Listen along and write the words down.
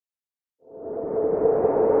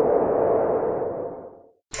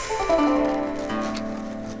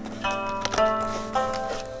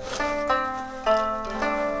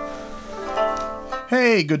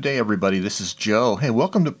Hey, good day everybody. This is Joe. Hey,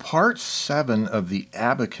 welcome to part 7 of the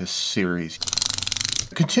Abacus series.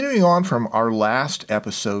 Continuing on from our last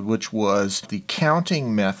episode, which was the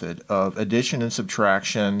counting method of addition and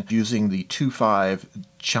subtraction using the 2-5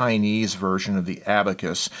 Chinese version of the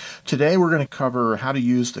Abacus. Today we're going to cover how to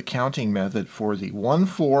use the counting method for the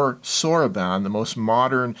 1-4 soroban, the most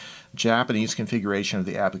modern Japanese configuration of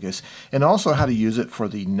the Abacus, and also how to use it for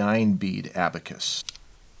the 9-bead Abacus.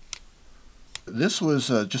 This was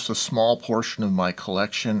just a small portion of my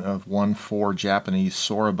collection of 1-4 Japanese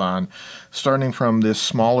soroban, starting from this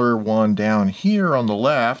smaller one down here on the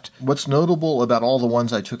left. What's notable about all the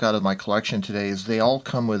ones I took out of my collection today is they all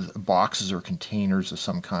come with boxes or containers of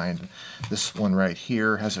some kind. This one right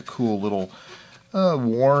here has a cool little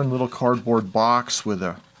worn little cardboard box with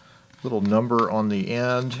a little number on the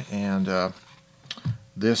end, and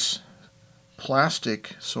this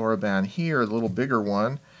plastic soroban here, the little bigger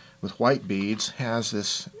one, with white beads, has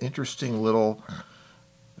this interesting little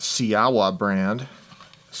Siawa brand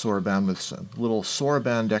soroban with some little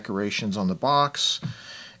soroban decorations on the box.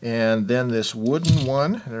 And then this wooden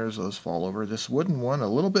one, there's those fall over, this wooden one, a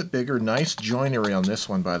little bit bigger, nice joinery on this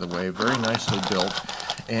one, by the way, very nicely built,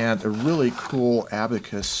 and a really cool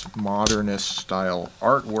Abacus modernist style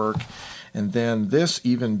artwork. And then this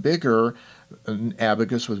even bigger an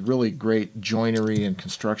Abacus with really great joinery and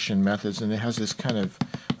construction methods, and it has this kind of,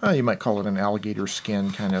 you might call it an alligator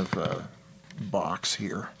skin kind of box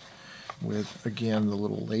here with, again, the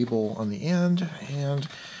little label on the end. And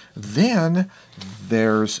then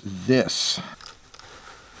there's this.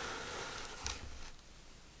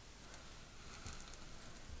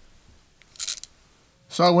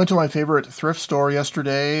 So I went to my favorite thrift store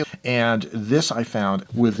yesterday, and this I found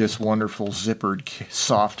with this wonderful zippered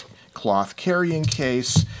soft cloth carrying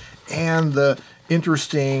case and the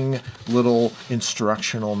interesting little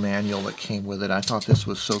instructional manual that came with it. I thought this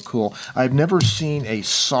was so cool. I've never seen a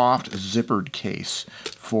soft zippered case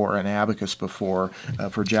for an Abacus before,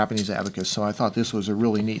 for Japanese Abacus, so I thought this was a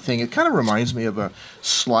really neat thing. It kind of reminds me of a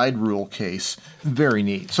slide rule case. Very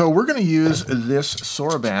neat. So we're going to use this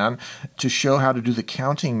soroban to show how to do the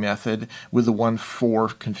counting method with the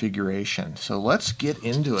 1-4 configuration. So let's get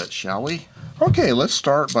into it, shall we? Okay, let's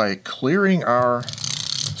start by clearing our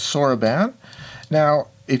soroban. Now,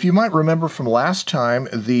 if you might remember from last time,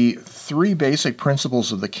 the 3 basic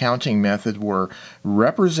principles of the counting method were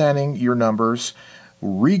representing your numbers,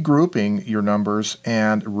 regrouping your numbers,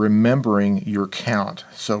 and remembering your count.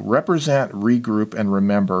 So represent, regroup, and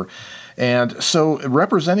remember. And so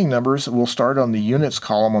representing numbers, we'll start on the units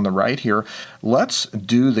column on the right here. Let's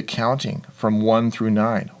do the counting from 1 through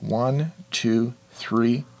 9. 1, 2,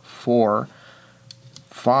 3, 4,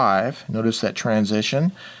 5. Notice that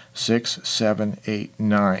transition. 6, 7, 8,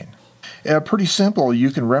 9. Pretty simple.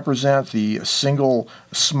 You can represent the single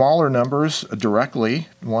smaller numbers directly.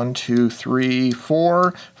 1, 2, 3,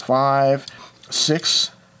 4, 5,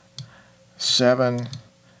 6, 7,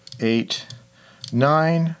 8,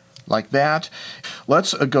 9, like that.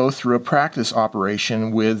 Let's go through a practice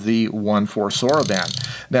operation with the 1-4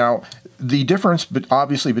 soroban. Now, the difference,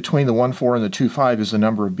 obviously, between the 1-4 and the 2-5 is the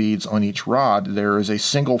number of beads on each rod. There is a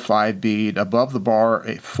single 5 bead above the bar,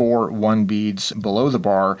 4 1 beads below the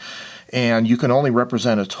bar, and you can only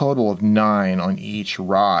represent a total of 9 on each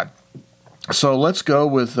rod. So let's go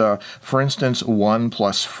with, for instance, 1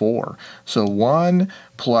 plus 4. So 1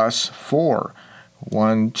 plus 4.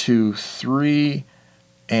 1, 2, 3,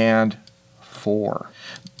 and 4.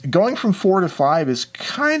 Going from 4 to 5 is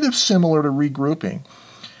kind of similar to regrouping,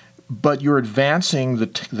 but you're advancing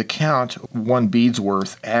the count 1 bead's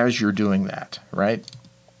worth as you're doing that, right?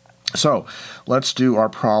 So let's do our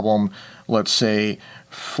problem, let's say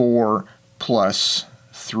 4 plus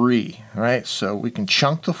 3, right? So we can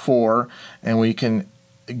chunk the 4 and we can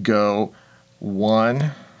go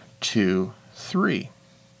 1, 2, 3,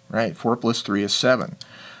 right? 4 plus 3 is 7.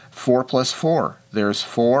 4 plus 4, there's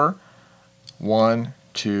 4, 1,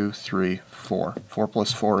 2, 3, 4. 4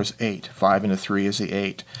 plus 4 is 8. 5 into 3 is the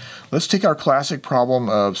 8. Let's take our classic problem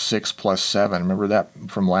of 6 plus 7. Remember that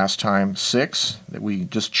from last time? 6, that we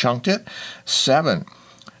just chunked it. 7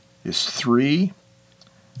 is 3,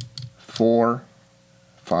 4,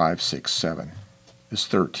 5, 6, 7 is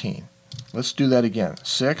 13. Let's do that again.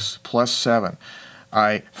 6 plus 7.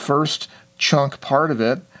 I first chunk part of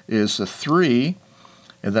it is the 3,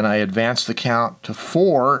 and then I advance the count to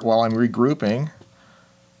 4 while I'm regrouping.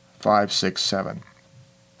 5, 6, 7.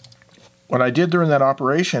 What I did during that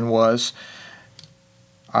operation was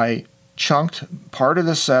I chunked part of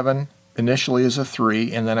the 7 initially as a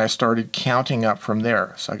 3, and then I started counting up from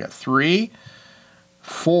there. So I got 3,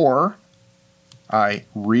 4, I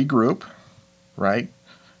regroup, right?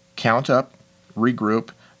 count up, regroup,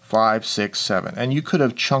 5, 6, 7. And you could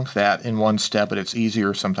have chunked that in one step, but it's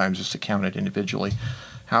easier sometimes just to count it individually.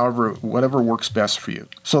 However, whatever works best for you.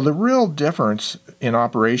 So the real difference in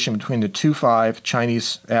operation between the 2-5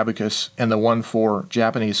 Chinese abacus and the 1-4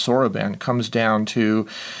 Japanese soroban comes down to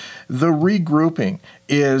the regrouping.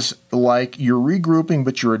 Is like you're regrouping,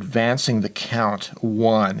 but you're advancing the count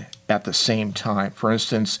 1 at the same time. For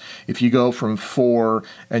instance, if you go from 4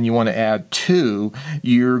 and you want to add 2,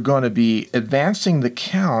 you're going to be advancing the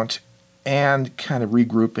count and kind of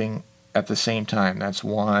regrouping at the same time. That's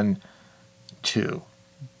 1, 2.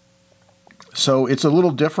 So it's a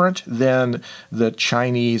little different than the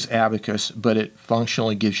Chinese abacus, but it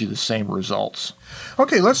functionally gives you the same results.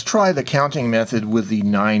 Okay, let's try the counting method with the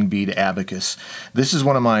 9-bead abacus. This is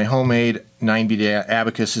one of my homemade 9-bead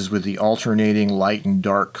abacuses with the alternating light and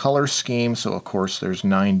dark color scheme. So of course there's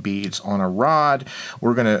 9 beads on a rod.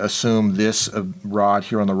 We're going to assume this rod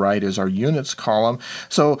here on the right is our units column.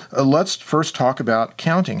 So let's first talk about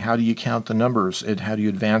counting. How do you count the numbers and how do you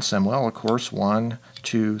advance them? Well, of course, 1,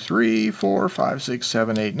 2, 3, 4, 5, 6,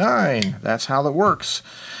 7, 8, 9. That's how that works.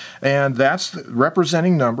 And that's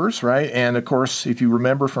representing numbers, right? And of course, if you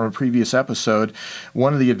remember from a previous episode,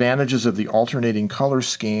 one of the advantages of the alternating color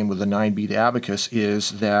scheme with the 9-bead abacus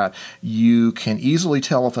is that you can easily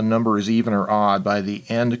tell if a number is even or odd by the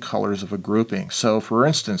end colors of a grouping. So for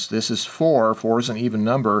instance, this is 4. 4 is an even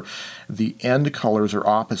number. The end colors are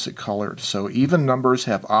opposite colored. So even numbers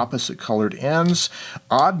have opposite colored ends.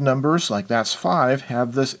 Odd numbers, like that's 5,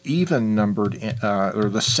 have this even numbered or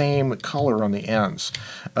the same color on the ends.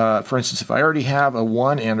 For instance, if I already have a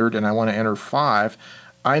 1 entered and I want to enter 5,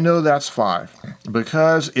 I know that's 5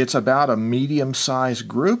 because it's about a medium-sized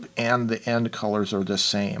group and the end colors are the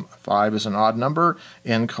same. 5 is an odd number,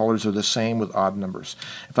 end colors are the same with odd numbers.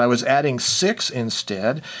 If I was adding 6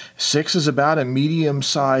 instead, 6 is about a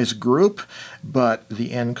medium-sized group, but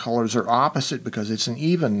the end colors are opposite because it's an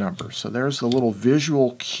even number. So there's the little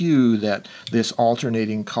visual cue that this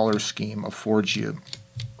alternating color scheme affords you.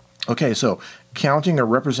 Okay, so counting or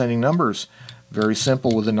representing numbers, very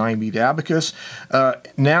simple with the 9-bead abacus.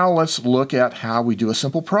 Now let's look at how we do a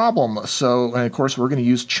simple problem. So, and of course, we're going to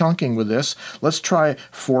use chunking with this. Let's try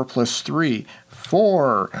 4 plus 3.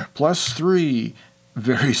 4 plus 3,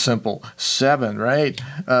 very simple. 7, right?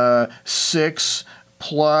 6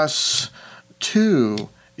 plus 2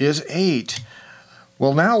 is 8.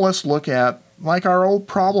 Well, now let's look at, like our old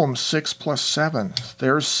problem, 6 plus 7.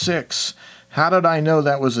 There's 6. How did I know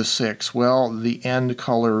that was a 6? Well, the end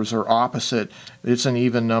colors are opposite. It's an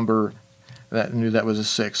even number. That knew that was a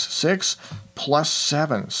 6. 6 plus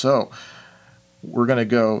 7. So we're going to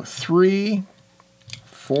go 3,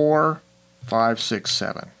 4, 5, 6,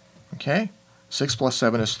 7. Okay? 6 plus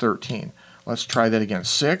 7 is 13. Let's try that again.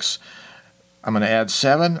 6. I'm going to add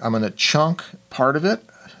 7. I'm going to chunk part of it.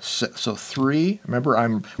 So 3. Remember,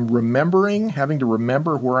 I'm remembering, having to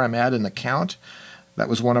remember where I'm at in the count. That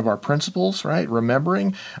was one of our principles, right?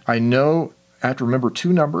 Remembering. I know I have to remember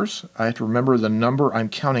 2 numbers. I have to remember the number I'm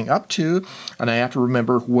counting up to, and I have to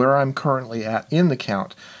remember where I'm currently at in the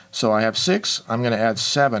count. So I have 6. I'm going to add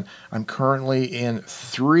 7. I'm currently in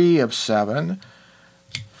 3 of 7.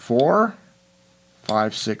 4,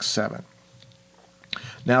 5, 6, 7.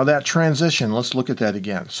 Now that transition, let's look at that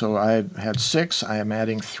again. So I had 6. I am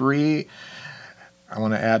adding 3. I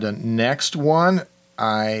want to add a next one.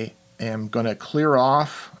 I am going to clear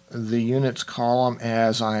off the units column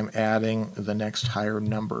as I'm adding the next higher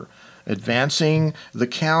number, advancing the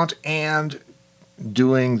count and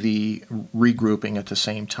doing the regrouping at the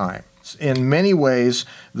same time. In many ways,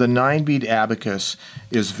 the 9-bead abacus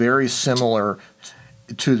is very similar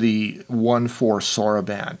to the 1-4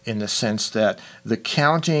 soroban in the sense that the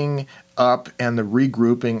counting up and the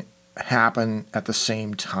regrouping happen at the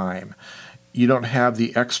same time. You don't have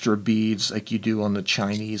the extra beads like you do on the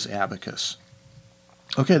Chinese abacus.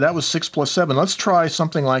 Okay, that was 6 plus 7. Let's try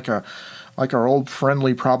something like our old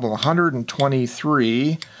friendly problem.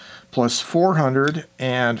 123 plus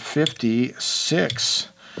 456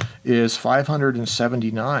 is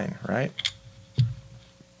 579, right?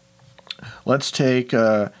 Let's take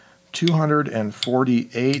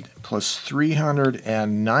 248 plus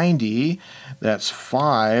 390. That's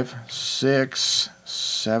 5, 6,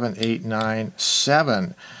 7, 8, 9,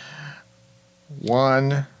 7.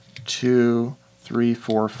 1, 2, 3,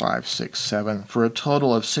 4, 5, 6, 7 for a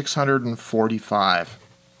total of 645.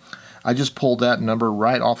 I just pulled that number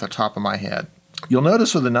right off the top of my head. You'll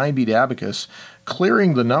notice with the 9-bead abacus,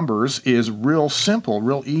 clearing the numbers is real simple,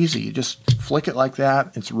 real easy. You just flick it like that,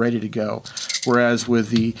 it's ready to go. Whereas with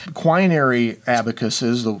the quinary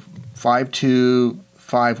abacuses, the 5-2,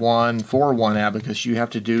 5-1, 4-1 Abacus, you have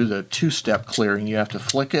to do the two-step clearing. You have to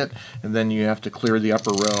flick it, and then you have to clear the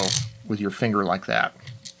upper row with your finger like that.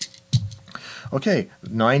 Okay,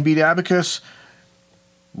 9-beat Abacus,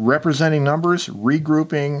 representing numbers,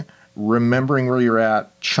 regrouping, remembering where you're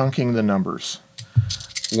at, chunking the numbers.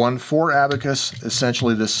 1-4 Abacus,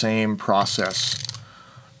 essentially the same process.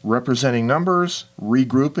 Representing numbers,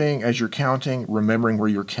 regrouping as you're counting, remembering where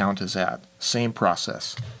your count is at. Same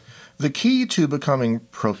process. The key to becoming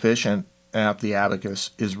proficient at the abacus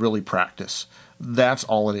is really practice. That's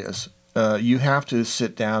all it is. You have to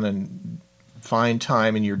sit down and find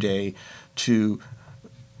time in your day to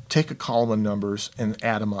take a column of numbers and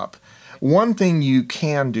add them up. One thing you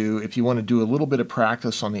can do if you want to do a little bit of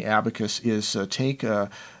practice on the abacus is take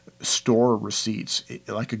store receipts.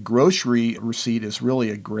 Like a grocery receipt is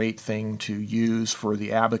really a great thing to use for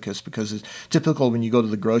the abacus, because it's typical when you go to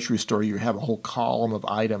the grocery store, you have a whole column of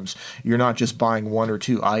items. You're not just buying 1 or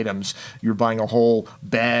 2 items, you're buying a whole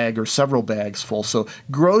bag or several bags full. So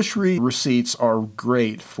grocery receipts are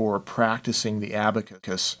great for practicing the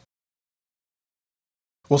abacus.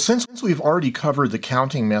 Well, since we've already covered the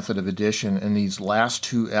counting method of addition in these last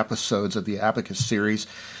 2 episodes of the Abacus series,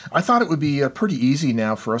 I thought it would be pretty easy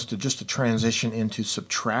now for us to just transition into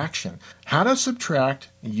subtraction. How to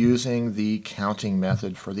subtract using the counting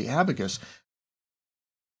method for the abacus.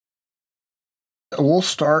 We'll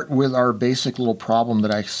start with our basic little problem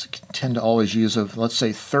that I tend to always use of, let's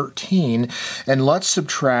say, 13, and let's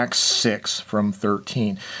subtract 6 from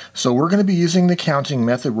 13. So we're going to be using the counting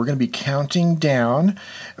method. We're going to be counting down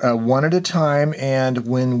one at a time, and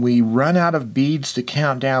when we run out of beads to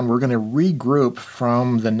count down, we're going to regroup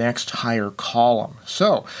from the next higher column.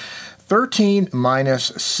 So 13 minus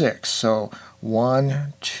 6. So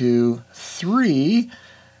 1, 2, 3.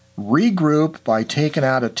 Regroup by taking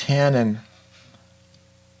out a 10 and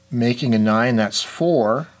making a 9, that's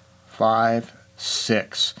 4, 5,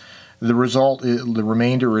 6. The result, the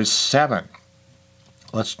remainder is 7.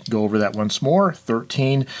 Let's go over that once more.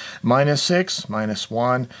 13 minus 6, minus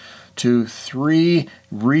 1, 2, 3.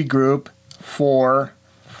 Regroup, 4,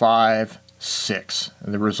 5, 6.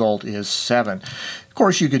 And the result is 7. Of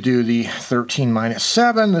course, you could do the 13 minus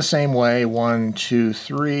 7 the same way. 1, 2,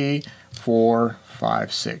 3, 4,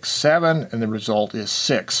 5, 6, 7. And the result is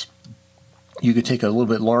 6. You could take a little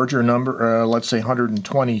bit larger number, let's say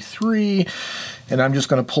 123, and I'm just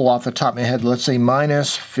going to pull off the top of my head, let's say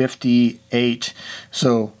minus 58.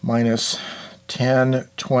 So minus 10,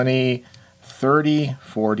 20, 30,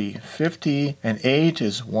 40, 50, and 8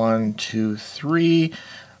 is 1, 2, 3,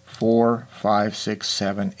 4, 5, 6,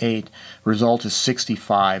 7, 8. Result is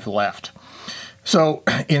 65 left. So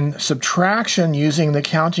in subtraction, using the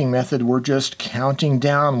counting method, we're just counting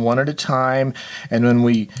down one at a time, and when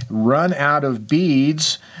we run out of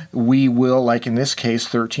beads, we will, like in this case,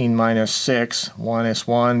 13 minus 6, 1 is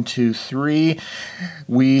 1, 2, 3.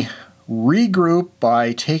 We regroup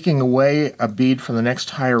by taking away a bead from the next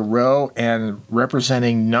higher row and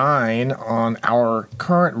representing 9 on our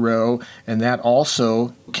current row, and that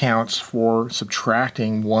also counts for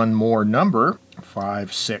subtracting one more number,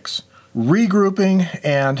 5, 6. Regrouping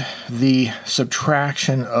and the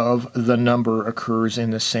subtraction of the number occurs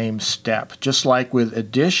in the same step. Just like with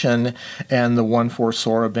addition and the 1-4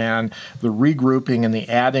 soroban, the regrouping and the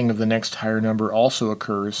adding of the next higher number also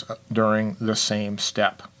occurs during the same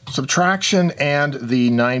step. Subtraction and the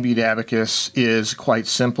 9-beat abacus is quite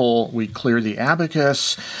simple. We clear the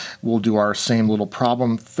abacus. We'll do our same little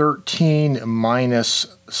problem. 13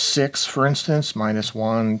 minus 6, for instance, minus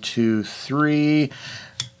 1, 2, 3.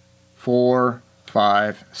 4,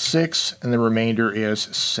 5, 6, and the remainder is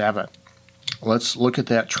 7. Let's look at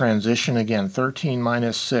that transition again. 13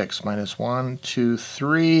 minus 6, minus 1, 2,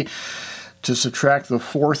 3. To subtract the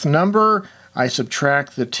fourth number, I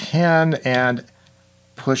subtract the 10 and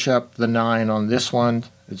push up the 9 on this one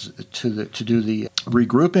to do the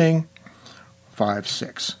regrouping. 5,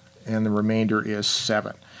 6, and the remainder is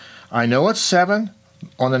 7. I know it's 7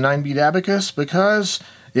 on the 9-beat abacus because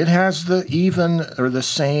it has the even or the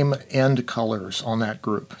same end colors on that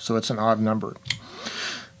group, so it's an odd number.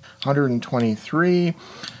 123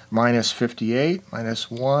 minus 58 minus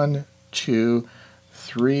 1, 2,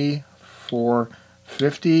 3, 4,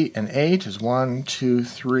 50, and 8 is 1, 2,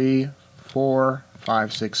 3, 4,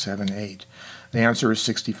 5, 6, 7, 8. The answer is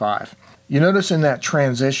 65. You notice in that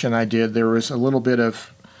transition I did, there was a little bit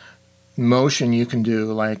of motion you can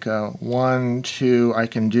do, like 1, 2, I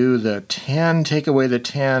can do the 10, take away the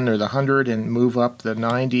 10 or the 100 and move up the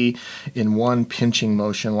 90 in one pinching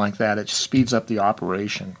motion like that. It speeds up the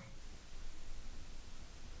operation.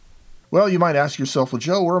 Well, you might ask yourself, well,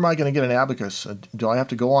 Joe, where am I going to get an abacus? Do I have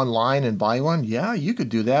to go online and buy one? Yeah, you could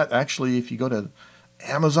do that. Actually, if you go to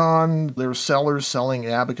Amazon, there's sellers selling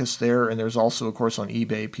abacus there, and there's also, of course, on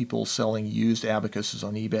eBay, people selling used abacuses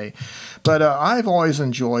on eBay. But I've always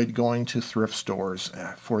enjoyed going to thrift stores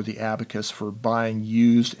for the abacus, for buying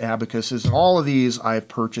used abacuses. And all of these I've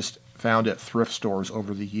found at thrift stores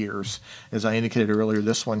over the years. As I indicated earlier,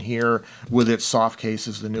 this one here with its soft case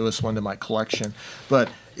is the newest one to my collection. But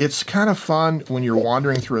it's kind of fun when you're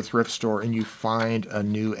wandering through a thrift store and you find a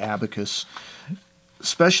new abacus,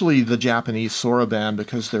 especially the Japanese soroban,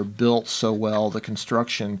 because they're built so well. The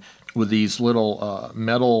construction with these little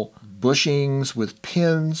metal bushings with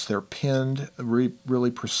pins, they're pinned really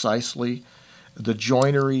precisely. The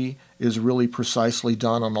joinery is really precisely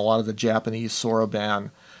done on a lot of the Japanese soroban.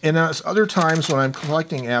 And other times when I'm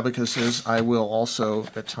collecting abacuses, I will also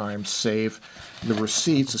at times save the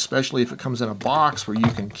receipts, especially if it comes in a box where you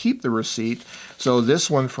can keep the receipt. So this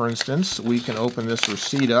one, for instance, we can open this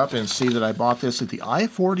receipt up and see that I bought this at the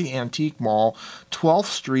I-40 Antique Mall, 12th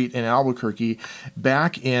Street in Albuquerque,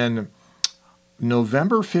 back in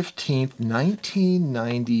November 15th,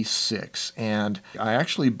 1996. And I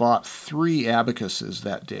actually bought 3 abacuses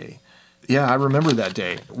that day. Yeah, I remember that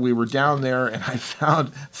day. We were down there and I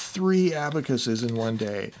found 3 abacuses in one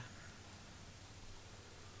day.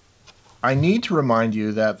 I need to remind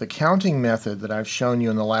you that the counting method that I've shown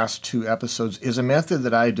you in the last 2 episodes is a method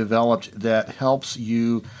that I developed that helps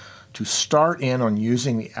you to start in on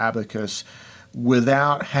using the abacus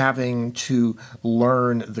without having to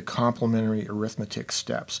learn the complementary arithmetic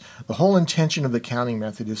steps. The whole intention of the counting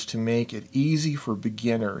method is to make it easy for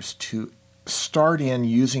beginners to start in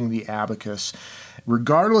using the abacus,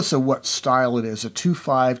 regardless of what style it is, a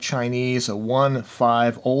 2-5 Chinese, a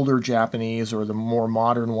 1-5 older Japanese, or the more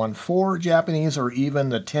modern 1-4 Japanese, or even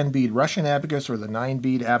the 10-bead Russian abacus or the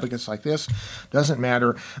 9-bead abacus like this. Doesn't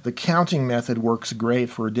matter. The counting method works great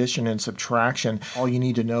for addition and subtraction. All you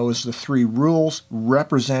need to know is the 3 rules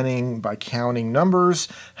representing by counting numbers,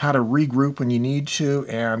 how to regroup when you need to,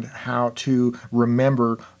 and how to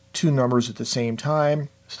remember 2 numbers at the same time.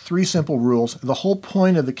 3 simple rules. The whole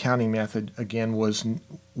point of the counting method, again, was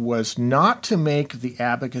not to make the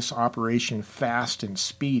abacus operation fast and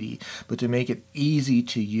speedy, but to make it easy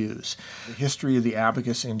to use. The history of the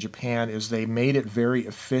abacus in Japan is they made it very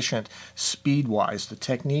efficient speed-wise. The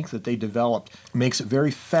technique that they developed makes it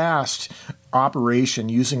very fast operation,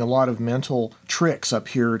 using a lot of mental tricks up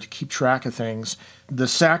here to keep track of things. The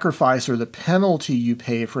sacrifice or the penalty you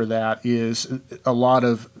pay for that is a lot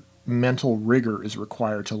of mental rigor is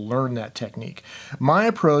required to learn that technique. My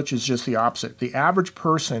approach is just the opposite. The average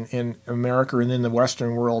person in America and in the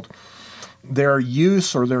Western world, their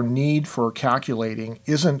use or their need for calculating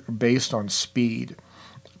isn't based on speed.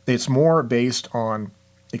 It's more based on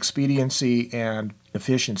expediency and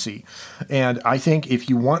efficiency. And I think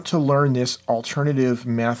if you want to learn this alternative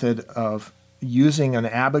method of using an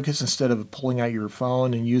abacus instead of pulling out your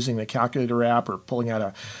phone and using the calculator app or pulling out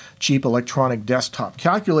a cheap electronic desktop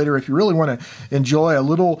calculator, if you really want to enjoy a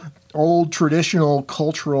little old traditional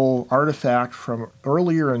cultural artifact from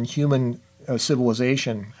earlier in human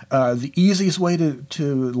civilization, the easiest way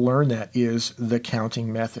to learn that is the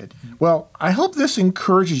counting method. Well, I hope this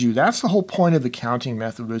encourages you. That's the whole point of the counting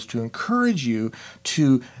method, is to encourage you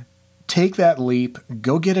to take that leap,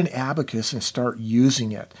 go get an abacus and start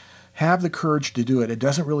using it. Have the courage to do it. It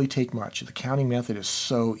doesn't really take much. The counting method is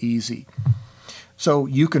so easy. So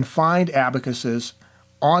you can find abacuses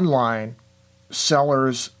online.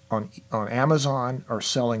 Sellers on Amazon are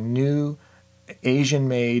selling new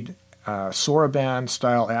Asian-made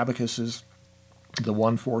soroban-style abacuses, the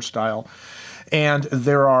 1-4 style. And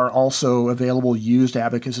there are also available used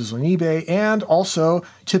abacuses on eBay, and also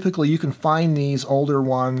typically you can find these older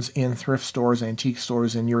ones in thrift stores, antique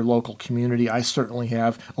stores in your local community. I certainly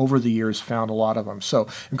have, over the years, found a lot of them. So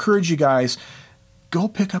encourage you guys, go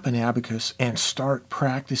pick up an abacus and start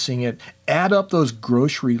practicing it. Add up those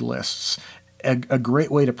grocery lists, a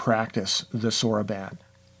great way to practice the soroban.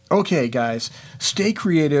 Okay, guys, stay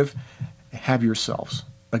creative. Have yourselves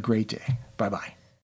a great day. Bye-bye.